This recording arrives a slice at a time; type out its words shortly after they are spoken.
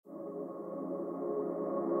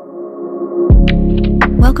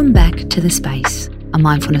Welcome back to The Space, a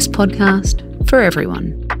mindfulness podcast for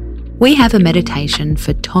everyone. We have a meditation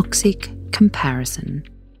for toxic comparison.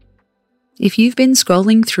 If you've been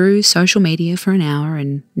scrolling through social media for an hour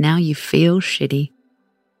and now you feel shitty,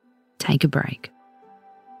 take a break.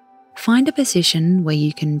 Find a position where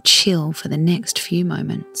you can chill for the next few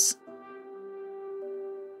moments.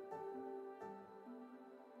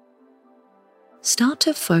 Start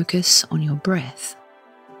to focus on your breath,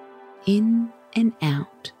 in and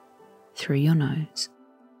out through your nose.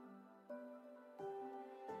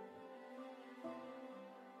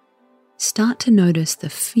 Start to notice the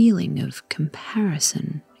feeling of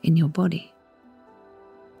comparison in your body.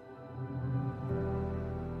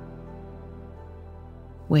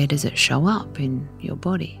 Where does it show up in your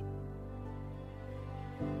body?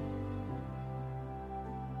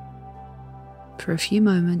 For a few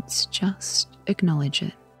moments, just acknowledge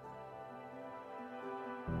it.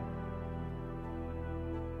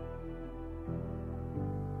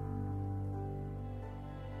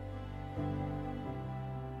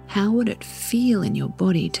 How would it feel in your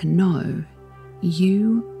body to know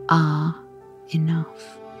you are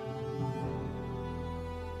enough?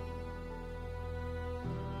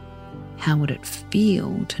 How would it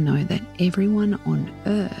feel to know that everyone on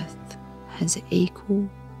earth has equal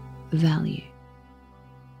value?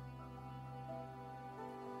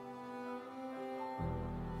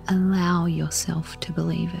 Allow yourself to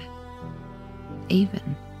believe it,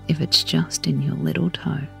 even if it's just in your little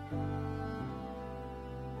toe.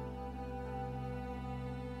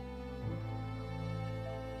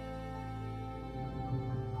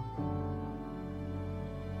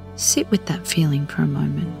 Sit with that feeling for a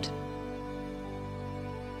moment.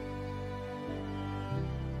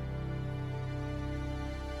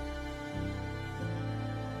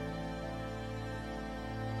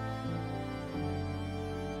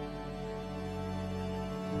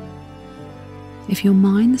 If your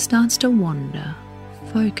mind starts to wander,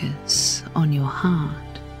 focus on your heart.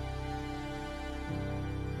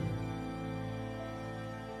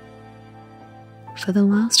 For the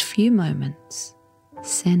last few moments,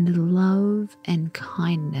 send love and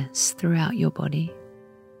kindness throughout your body.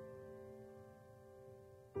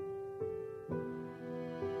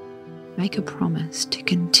 Make a promise to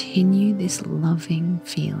continue this loving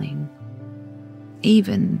feeling,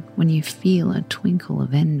 even when you feel a twinkle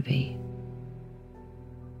of envy.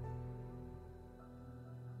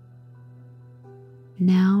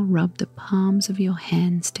 Now rub the palms of your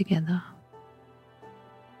hands together.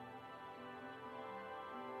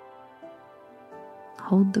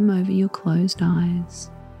 Hold them over your closed eyes.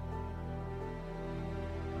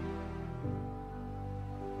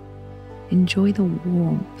 Enjoy the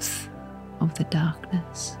warmth of the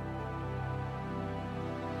darkness.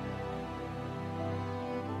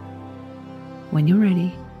 When you're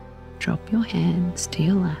ready, drop your hands to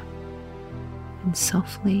your lap and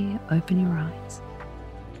softly open your eyes.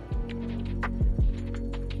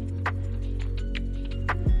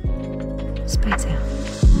 Space out.